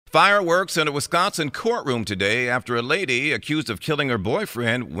Fireworks in a Wisconsin courtroom today after a lady accused of killing her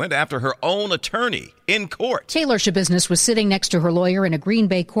boyfriend went after her own attorney in court. Taylor Shabusiness was sitting next to her lawyer in a Green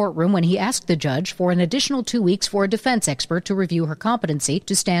Bay courtroom when he asked the judge for an additional 2 weeks for a defense expert to review her competency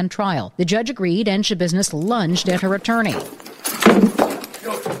to stand trial. The judge agreed, and Shabusiness lunged at her attorney.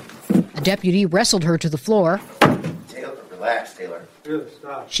 A deputy wrestled her to the floor. Taylor, relax, Taylor.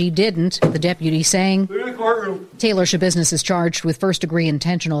 Stop. She didn't, the deputy saying. Clear the courtroom. Taylor Shabusiness is charged with first-degree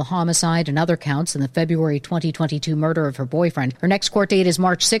intentional homicide and other counts in the February 2022 murder of her boyfriend. Her next court date is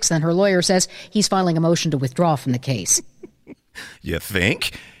March 6th, and her lawyer says he's filing a motion to withdraw from the case. You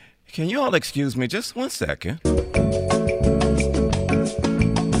think? Can you all excuse me just 1 second?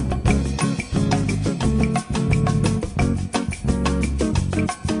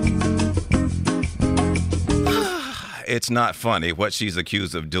 It's not funny what she's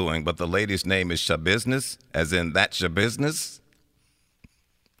accused of doing, but the lady's name is Shabusiness, as in that's your business.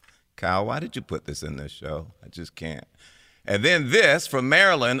 Kyle, why did you put this in this show? I just can't. And then this from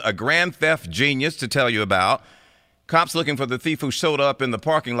Maryland, a grand theft genius to tell you about. Cops looking for the thief who showed up in the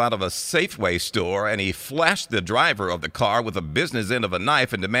parking lot of a Safeway store, and he flashed the driver of the car with a business end of a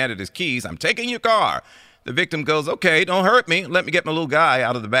knife and demanded his keys. "I'm taking your car." The victim goes, "Okay, don't hurt me. Let me get my little guy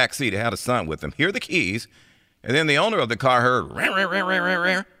out of the back seat." He had a son with him. Here are the keys. And then the owner of the car heard, "Rah, rah, rah, rah, rah,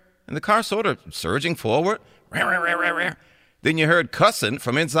 rah," and the car sort of surging forward. "Rah, rah, rah, rah, rah." Then you heard cussing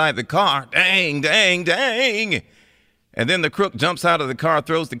from inside the car. "Dang, dang, dang." And then the crook jumps out of the car,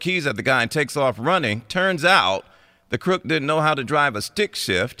 throws the keys at the guy, and takes off running. Turns out the crook didn't know how to drive a stick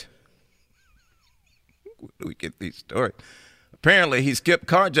shift. Where do we get these stories? Apparently, he skipped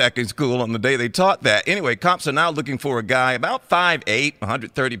carjacking school on the day they taught that. Anyway, cops are now looking for a guy about 5'8",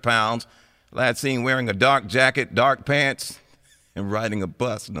 130 pounds. Lad seen wearing a dark jacket, dark pants, and riding a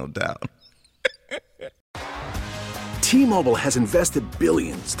bus, no doubt. T-Mobile has invested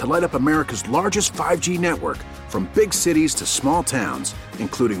billions to light up America's largest 5G network, from big cities to small towns,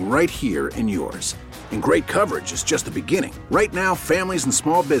 including right here in yours. And great coverage is just the beginning. Right now, families and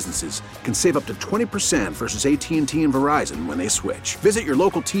small businesses can save up to 20% versus AT&T and Verizon when they switch. Visit your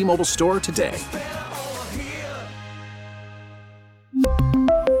local T-Mobile store today.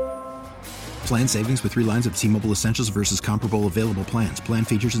 Plan savings with 3 lines of T-Mobile Essentials versus comparable available plans. Plan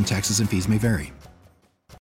features and taxes and fees may vary.